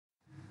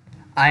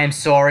I am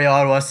sorry,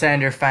 Ottawa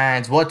Senator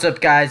fans. What's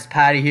up, guys?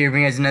 Patty here,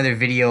 bringing us another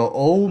video.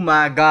 Oh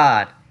my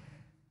god.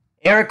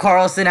 Erik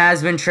Karlsson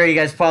has been traded.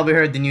 You guys probably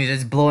heard the news.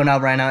 It's blowing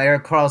up right now.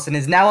 Erik Karlsson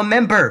is now a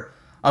member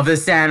of the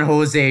San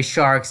Jose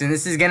Sharks. And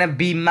this is going to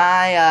be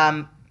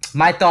my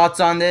my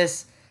thoughts on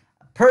this.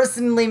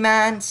 Personally,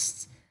 man,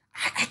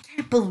 I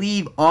can't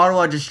believe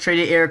Ottawa just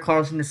traded Erik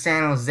Karlsson to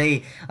San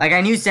Jose. Like, I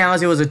knew San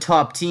Jose was a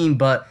top team,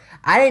 but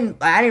I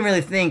didn't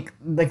really think,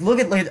 like, look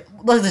at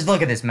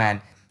this,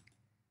 man.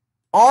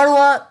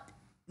 Ottawa,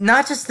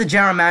 not just the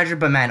general manager,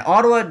 but man,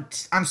 Ottawa,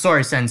 I'm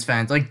sorry, Sens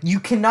fans. Like, you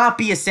cannot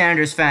be a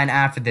Sanders fan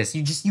after this.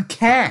 You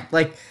can't.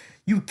 Like,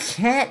 you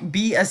can't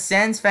be a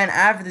Sens fan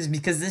after this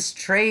because this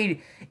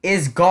trade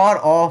is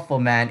god-awful,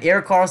 man.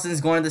 Erik Karlsson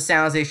is going to the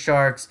San Jose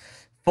Sharks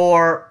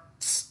for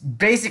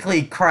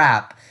basically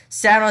crap.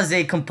 San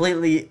Jose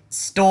completely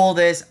stole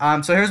this.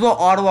 So here's what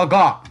Ottawa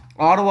got.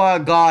 Ottawa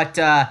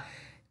got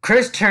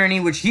Chris Turney,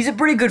 which he's a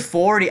pretty good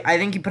forward. I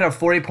think he put up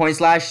 40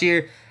 points last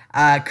year.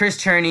 Chris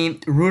Turney,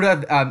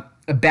 Ruda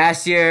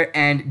Bassier,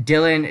 and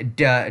Dylan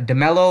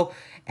DeMello.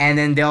 And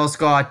then they also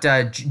got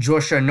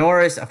Joshua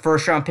Norris, a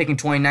first-round pick in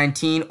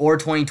 2019 or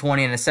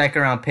 2020, and a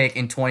second-round pick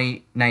in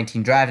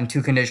 2019 draft, and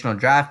 2 conditional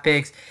draft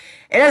picks.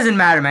 It doesn't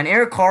matter, man.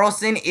 Erik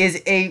Karlsson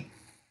is a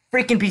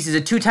freaking piece. He's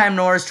a 2-time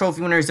Norris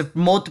Trophy winner. He's a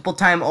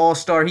multiple-time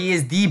All-Star. He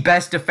is the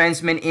best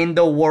defenseman in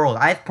the world.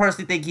 I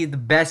personally think he's the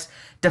best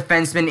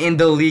defenseman in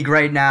the league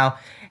right now.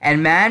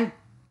 And, man,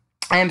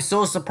 I am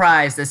so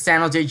surprised that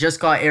San Jose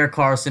just got Erik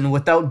Karlsson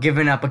without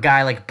giving up a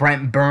guy like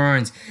Brent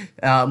Burns,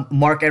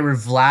 Marc-Edouard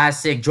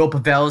Vlasic, Joe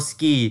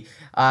Pavelski,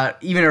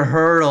 even a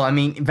Hurdle. I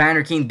mean,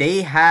 Vander Kane.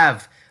 They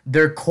have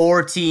their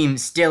core team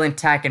still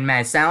intact. And,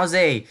 man, San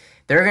Jose,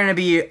 they're going to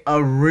be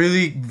a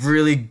really,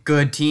 really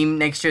good team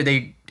next year.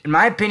 In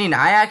my opinion,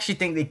 I actually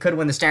think they could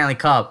win the Stanley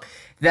Cup.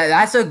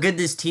 That's how good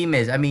this team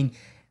is. I mean,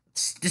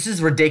 this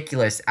is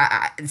ridiculous.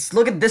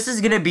 Look at this.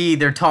 Is going to be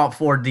their top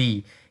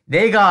 4D.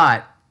 They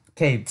got...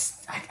 Okay,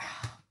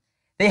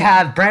 they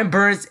have Brent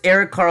Burns,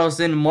 Erik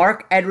Karlsson,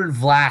 Marc-Edouard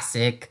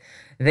Vlasic.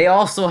 They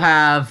also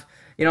have,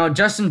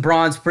 Justin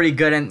Braun's pretty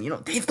good. And,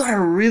 they've got a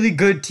really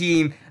good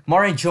team.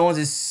 Martin Jones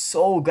is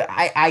so good.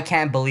 I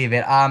can't believe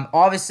it.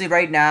 Obviously,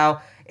 right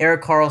now,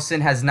 Erik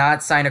Karlsson has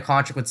not signed a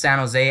contract with San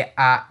Jose.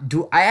 I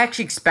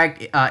actually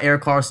expect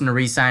Erik Karlsson to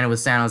re-sign it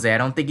with San Jose. I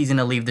don't think he's going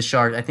to leave the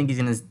Sharks. I think he's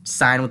going to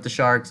sign with the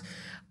Sharks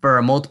for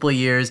multiple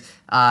years.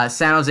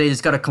 San Jose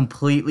just got a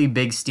completely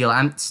big steal.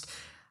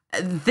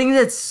 The thing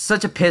that's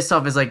such a piss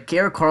off is, like,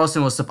 Erik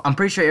Karlsson was... I'm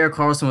pretty sure Erik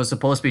Karlsson was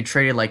supposed to be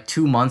traded, like,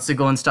 2 months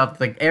ago and stuff.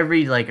 Like,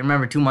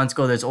 remember 2 months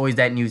ago, there's always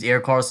that news.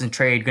 Erik Karlsson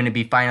trade going to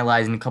be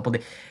finalized in a couple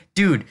days.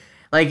 Dude,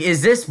 like,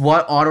 is this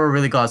what Ottawa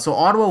really got? So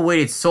Ottawa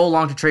waited so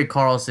long to trade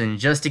Karlsson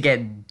just to get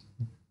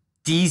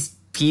these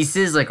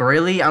pieces? Like,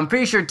 really? I'm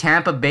pretty sure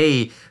Tampa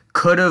Bay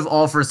could have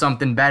offered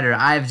something better.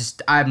 I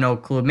have no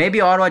clue.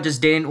 Maybe Ottawa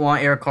just didn't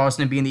want Erik Karlsson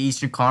to be in the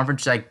Eastern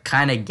Conference, which I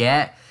kind of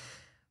get.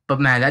 But,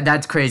 man,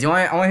 that's crazy.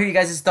 I want to hear you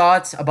guys'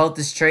 thoughts about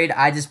this trade.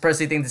 I just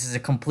personally think this is a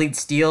complete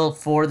steal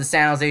for the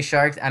San Jose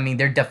Sharks. I mean,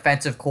 their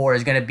defensive core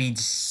is going to be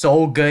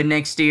so good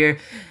next year.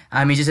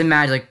 I mean, just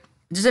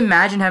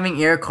imagine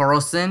having Erik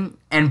Karlsson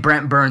and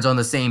Brent Burns on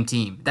the same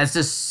team. That's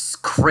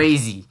just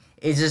crazy.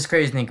 It's just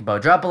crazy to think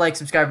about. Drop a like,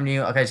 subscribe if you're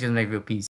new. I'll catch you guys in the next video. Peace.